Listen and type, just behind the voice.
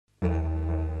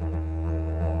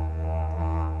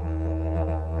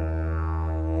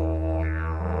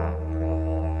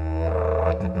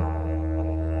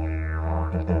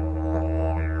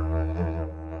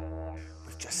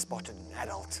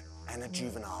and a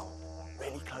juvenile.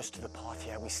 Really close to the path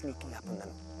here, we're sneaking up on them.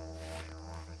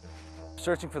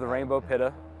 Searching for the Rainbow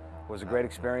Pitta was a great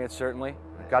experience, certainly.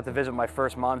 Got to visit my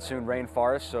first monsoon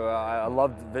rainforest, so I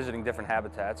loved visiting different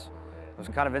habitats. It was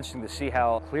kind of interesting to see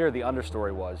how clear the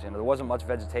understory was. You know, there wasn't much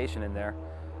vegetation in there,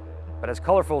 but as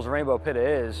colorful as the Rainbow Pitta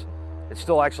is, it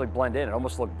still actually blended in. It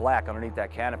almost looked black underneath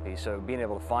that canopy, so being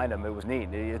able to find them, it was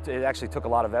neat. It actually took a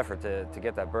lot of effort to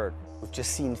get that bird. We've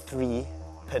just seen 3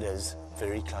 pittas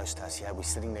very close to us here. We're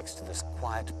sitting next to this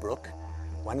quiet brook.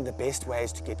 One of the best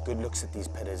ways to get good looks at these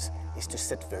pittas is to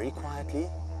sit very quietly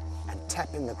and tap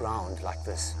in the ground like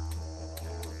this.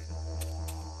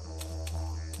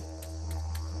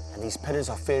 And these pittas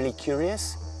are fairly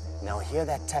curious, and they'll hear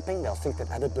that tapping, they'll think that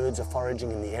other birds are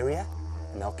foraging in the area,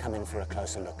 and they'll come in for a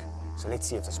closer look. So let's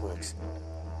see if this works.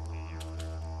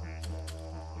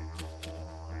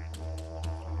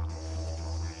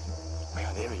 Oh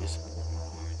yeah, there he is.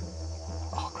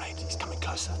 Oh great, he's coming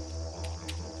closer.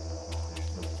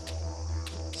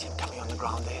 See him coming on the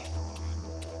ground there?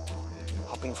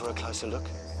 Hopping for a closer look.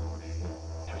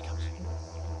 There he comes.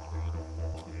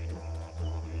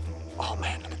 Oh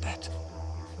man, look at that.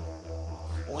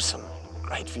 Awesome,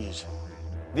 great views.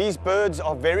 These birds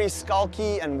are very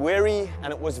skulky and wary,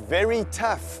 and it was very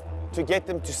tough to get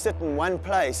them to sit in one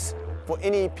place for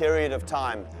any period of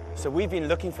time. So we've been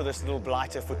looking for this little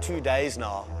blighter for 2 days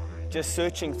now, just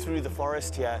searching through the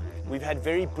forest here. We've had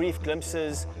very brief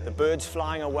glimpses, the birds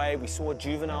flying away. We saw a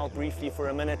juvenile briefly for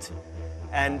a minute,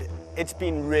 and it's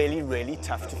been really, really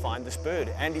tough to find this bird.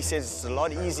 Andy says it's a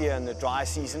lot easier in the dry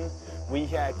season. We're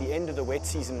here at the end of the wet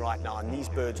season right now, and these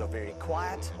birds are very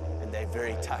quiet and they're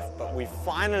very tough. But we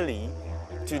finally,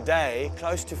 today,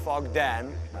 close to Fog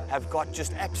Dam, have got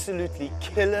just absolutely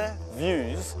killer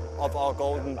views of our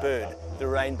golden bird, the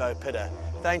Rainbow Pitta.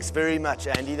 Thanks very much,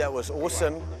 Andy, that was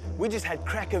awesome. We just had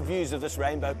cracker views of this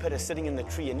Rainbow Pitta sitting in the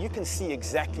tree, and you can see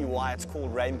exactly why it's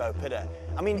called Rainbow Pitta.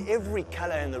 I mean, every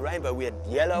color in the rainbow. We had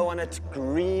yellow on it,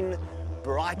 green,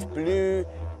 bright blue,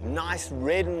 nice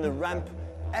red in the rump.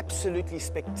 Absolutely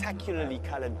spectacularly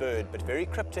colored bird, but very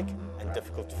cryptic and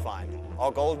difficult to find.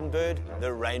 Our golden bird,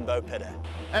 the Rainbow Pitta.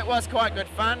 It was quite good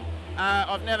fun.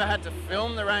 I've never had to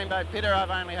film the Rainbow Pitta, I've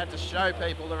only had to show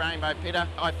people the Rainbow Pitta.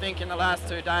 I think in the last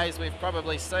 2 days we've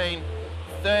probably seen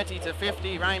 30 to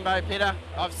 50 Rainbow Pitta.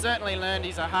 I've certainly learned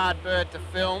he's a hard bird to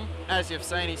film. As you've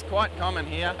seen, he's quite common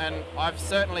here, and I've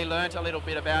certainly learnt a little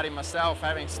bit about him myself,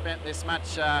 having spent this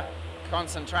much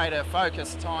concentrated,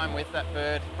 focused time with that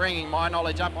bird, bringing my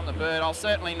knowledge up on the bird. I'll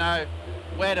certainly know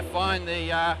where to find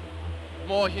the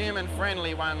more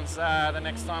human-friendly ones the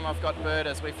next time I've got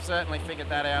birders. We've certainly figured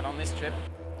that out on this trip.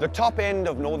 The top end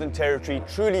of Northern Territory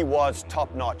truly was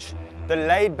top-notch. The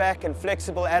laid-back and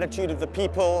flexible attitude of the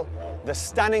people, the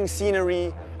stunning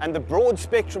scenery, and the broad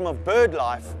spectrum of bird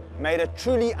life made a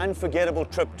truly unforgettable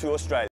trip to Australia.